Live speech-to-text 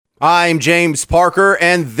I'm James Parker,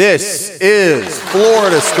 and this is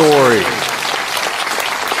Florida Story.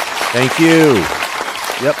 Thank you.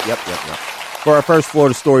 Yep. For our first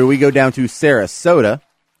Florida story, we go down to Sarasota,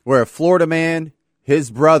 where a Florida man,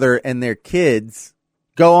 his brother, and their kids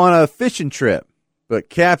go on a fishing trip.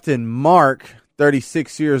 But Captain Mark,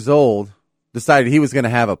 36 years old, decided he was going to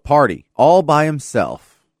have a party all by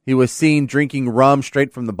himself. He was seen drinking rum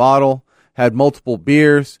straight from the bottle, had multiple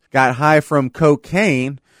beers, got high from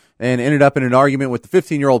cocaine, and ended up in an argument with the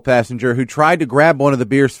 15-year-old passenger who tried to grab one of the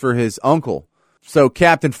beers for his uncle. So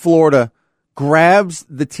Captain Florida grabs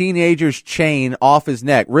the teenager's chain off his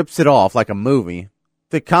neck, rips it off like a movie,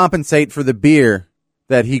 to compensate for the beer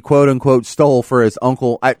that he quote-unquote stole for his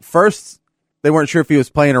uncle. At first, they weren't sure if he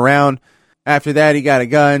was playing around. After that, he got a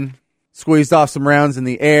gun, squeezed off some rounds in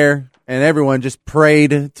the air, and everyone just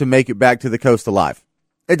prayed to make it back to the coast alive.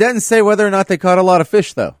 It doesn't say whether or not they caught a lot of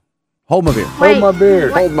fish, though. Hold my beer. Hold my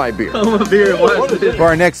beer. Hold my beer. Hold my beer. For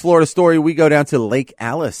our next Florida story, we go down to Lake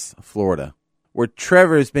Alice, Florida, where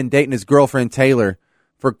Trevor has been dating his girlfriend, Taylor,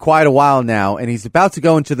 for quite a while now, and he's about to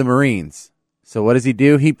go into the Marines. So what does he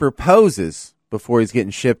do? He proposes before he's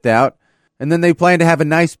getting shipped out, and then they plan to have a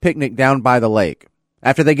nice picnic down by the lake.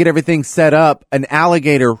 After they get everything set up, an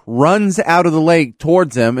alligator runs out of the lake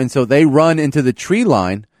towards them, and so they run into the tree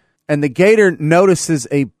line. And the gator notices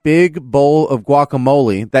a big bowl of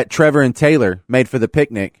guacamole that Trevor and Taylor made for the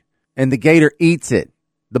picnic. And the gator eats it,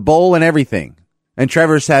 the bowl and everything. And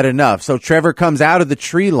Trevor's had enough. So Trevor comes out of the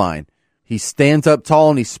tree line. He stands up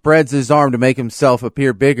tall and he spreads his arm to make himself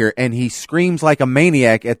appear bigger. And he screams like a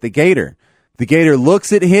maniac at the gator. The gator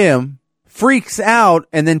looks at him, freaks out,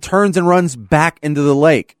 and then turns and runs back into the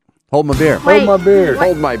lake. Hold my beer. Hold my beer.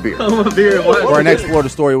 Hold my beer. Hold my beer. For our next Florida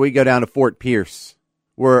story, we go down to Fort Pierce,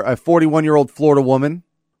 where a 41-year-old Florida woman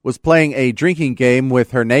was playing a drinking game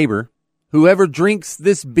with her neighbor. Whoever drinks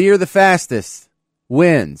this beer the fastest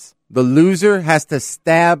wins. The loser has to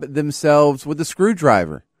stab themselves with a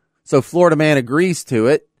screwdriver. So Florida man agrees to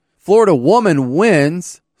it. Florida woman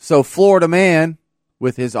wins. So Florida man,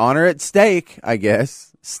 with his honor at stake, I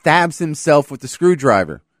guess, stabs himself with the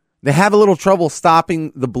screwdriver. They have a little trouble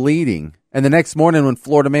stopping the bleeding. And the next morning when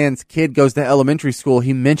Florida man's kid goes to elementary school,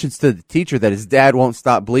 he mentions to the teacher that his dad won't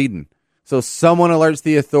stop bleeding. So someone alerts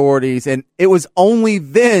the authorities, and it was only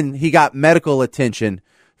then he got medical attention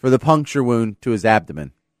for the puncture wound to his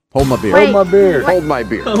abdomen. Hold my beer. Hold my beer. Hold my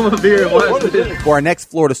beer. Hold my beer. For our next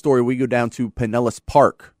Florida story, we go down to Pinellas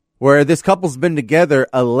Park, where this couple's been together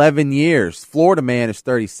 11 years. Florida man is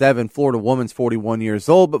 37, Florida woman's 41 years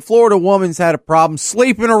old, but Florida woman's had a problem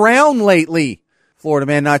sleeping around lately. Florida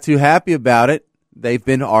man not too happy about it. They've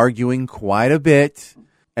been arguing quite a bit.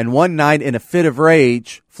 And one night in a fit of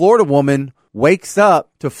rage, Florida woman wakes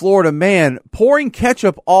up to Florida man pouring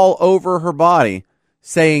ketchup all over her body,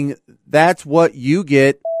 saying, "That's what you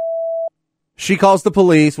get." She calls the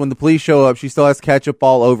police. When the police show up, she still has ketchup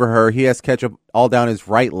all over her. He has ketchup all down his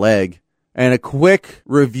right leg. And a quick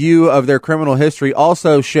review of their criminal history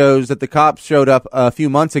also shows that the cops showed up a few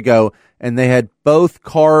months ago and they had both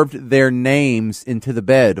carved their names into the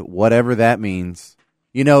bed, whatever that means.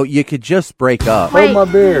 You know, you could just break up. Hold my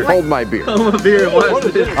beer. Hold my beer. Hold my beer.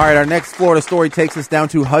 All right, our next Florida story takes us down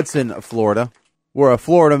to Hudson, Florida, where a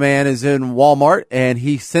Florida man is in Walmart and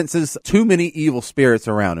he senses too many evil spirits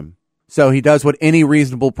around him. So he does what any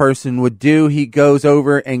reasonable person would do. He goes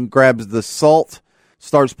over and grabs the salt,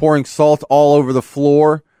 starts pouring salt all over the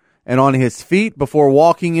floor and on his feet before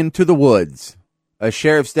walking into the woods. A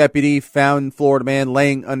sheriff's deputy found Florida man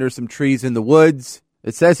laying under some trees in the woods.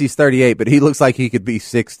 It says he's 38, but he looks like he could be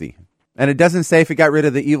 60. And it doesn't say if he got rid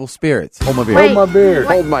of the evil spirits. Hold my beer. Hold my beer.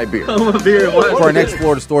 Hold my beer. Hold my beer. For our next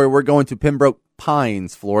Florida story, we're going to Pembroke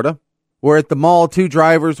Pines, Florida. Where at the mall, two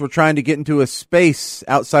drivers were trying to get into a space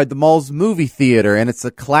outside the mall's movie theater, and it's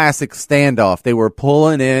a classic standoff. They were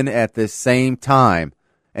pulling in at the same time,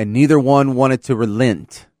 and neither one wanted to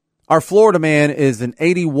relent. Our Florida man is an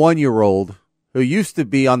 81-year-old who used to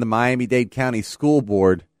be on the Miami-Dade County School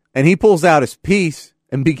Board, and he pulls out his piece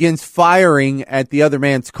and begins firing at the other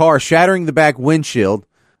man's car, shattering the back windshield,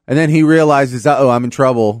 and then he realizes, I'm in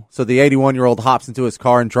trouble, so the 81-year-old hops into his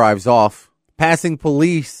car and drives off. Passing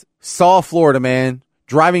police saw Florida man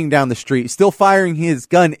driving down the street, still firing his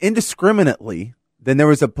gun indiscriminately. Then there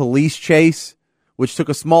was a police chase, which took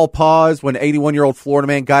a small pause when 81-year-old Florida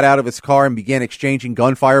man got out of his car and began exchanging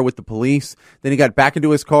gunfire with the police. Then he got back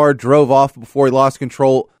into his car, drove off before he lost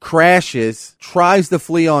control, crashes, tries to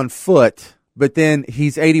flee on foot, but then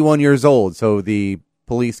he's 81 years old, so the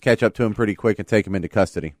police catch up to him pretty quick and take him into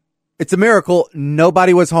custody. It's a miracle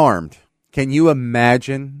nobody was harmed. Can you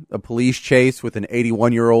imagine a police chase with an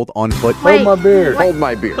 81-year-old on foot? Hold my beer. Hold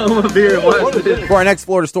my beer. Hold my beer. Watch this. For our next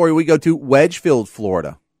Florida story, we go to Wedgefield,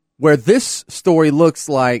 Florida, where this story looks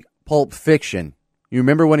like Pulp Fiction. You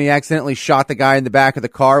remember when he accidentally shot the guy in the back of the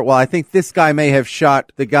car? Well, I think this guy may have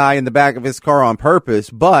shot the guy in the back of his car on purpose,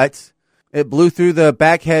 but it blew through the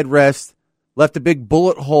back headrest, left a big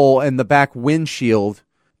bullet hole in the back windshield,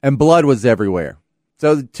 and blood was everywhere.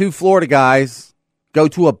 So the two Florida guys go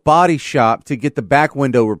to a body shop to get the back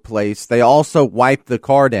window replaced. They also wipe the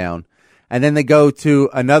car down. And then they go to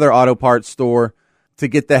another auto parts store to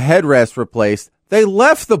get the headrest replaced. They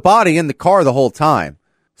left the body in the car the whole time.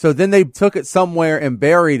 So then they took it somewhere and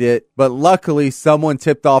buried it. But luckily, someone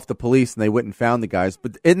tipped off the police and they went and found the guys.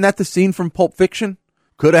 But isn't that the scene from Pulp Fiction?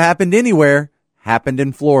 Could have happened anywhere. Happened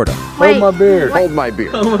in Florida. Hold my beer. Hold my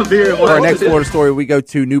beer. Hold my beer. For our next Florida story, we go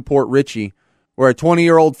to Newport Richey, where a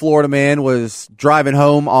 20-year-old Florida man was driving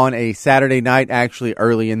home on a Saturday night, actually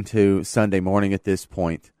early into Sunday morning at this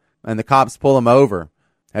point. And the cops pull him over.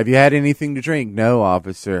 Have you had anything to drink? No,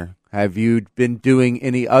 officer. Have you been doing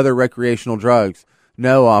any other recreational drugs?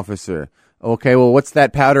 No, officer. Okay, well, what's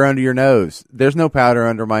that powder under your nose? There's no powder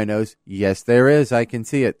under my nose. Yes, there is. I can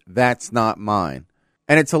see it. That's not mine.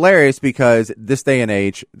 And it's hilarious because this day and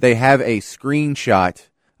age, they have a screenshot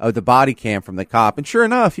of the body cam from the cop. And sure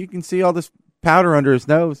enough, you can see all this powder under his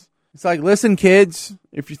nose. It's like, listen, kids,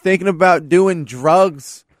 if you're thinking about doing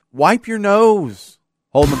drugs, wipe your nose.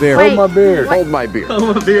 Hold my beer. Hold my beer. Hold my beer.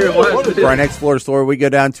 Hold my beer. For our next Florida story, we go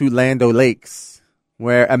down to Land O'Lakes,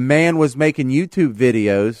 where a man was making YouTube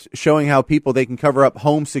videos showing how they can cover up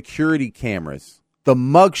home security cameras. The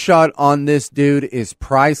mugshot on this dude is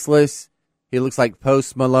priceless. He looks like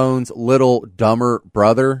Post Malone's little dumber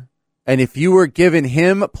brother. And if you were given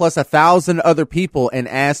him plus 1,000 other people and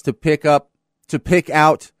asked to pick out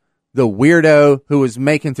the weirdo who was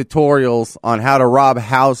making tutorials on how to rob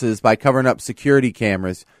houses by covering up security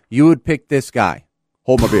cameras, you would pick this guy.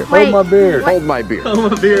 Hold my beer. Hold my beer. Hold my beer.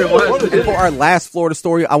 Hold my beer. And for our last Florida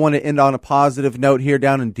story, I want to end on a positive note here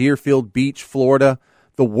down in Deerfield Beach, Florida.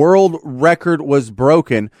 The world record was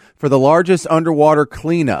broken for the largest underwater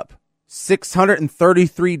cleanup.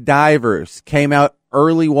 633 divers came out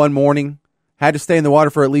early one morning, had to stay in the water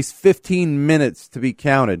for at least 15 minutes to be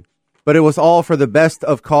counted. But it was all for the best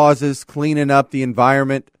of causes, cleaning up the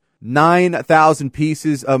environment. 9,000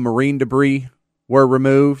 pieces of marine debris were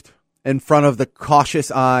removed in front of the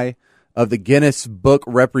cautious eye of the Guinness Book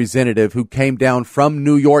representative who came down from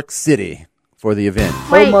New York City for the event.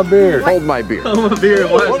 Hold my beer. Hold my beer. Hold my beer.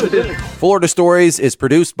 Florida Stories is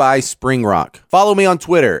produced by Spring Rock. Follow me on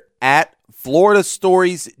Twitter at Florida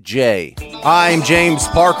Stories J. I'm James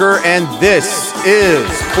Parker, and this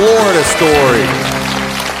is Florida Stories.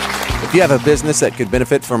 If you have a business that could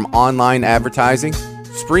benefit from online advertising,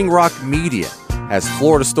 Spring Rock Media has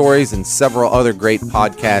Florida Stories and several other great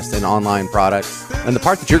podcasts and online products. And the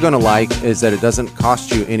part that you're going to like is that it doesn't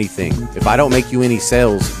cost you anything. If I don't make you any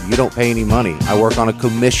sales, you don't pay any money. I work on a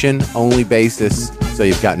commission-only basis, so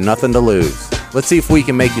you've got nothing to lose. Let's see if we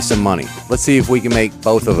can make you some money. Let's see if we can make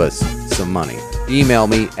both of us some money. Email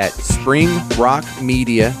me at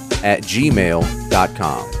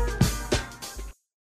springrockmedia@gmail.com.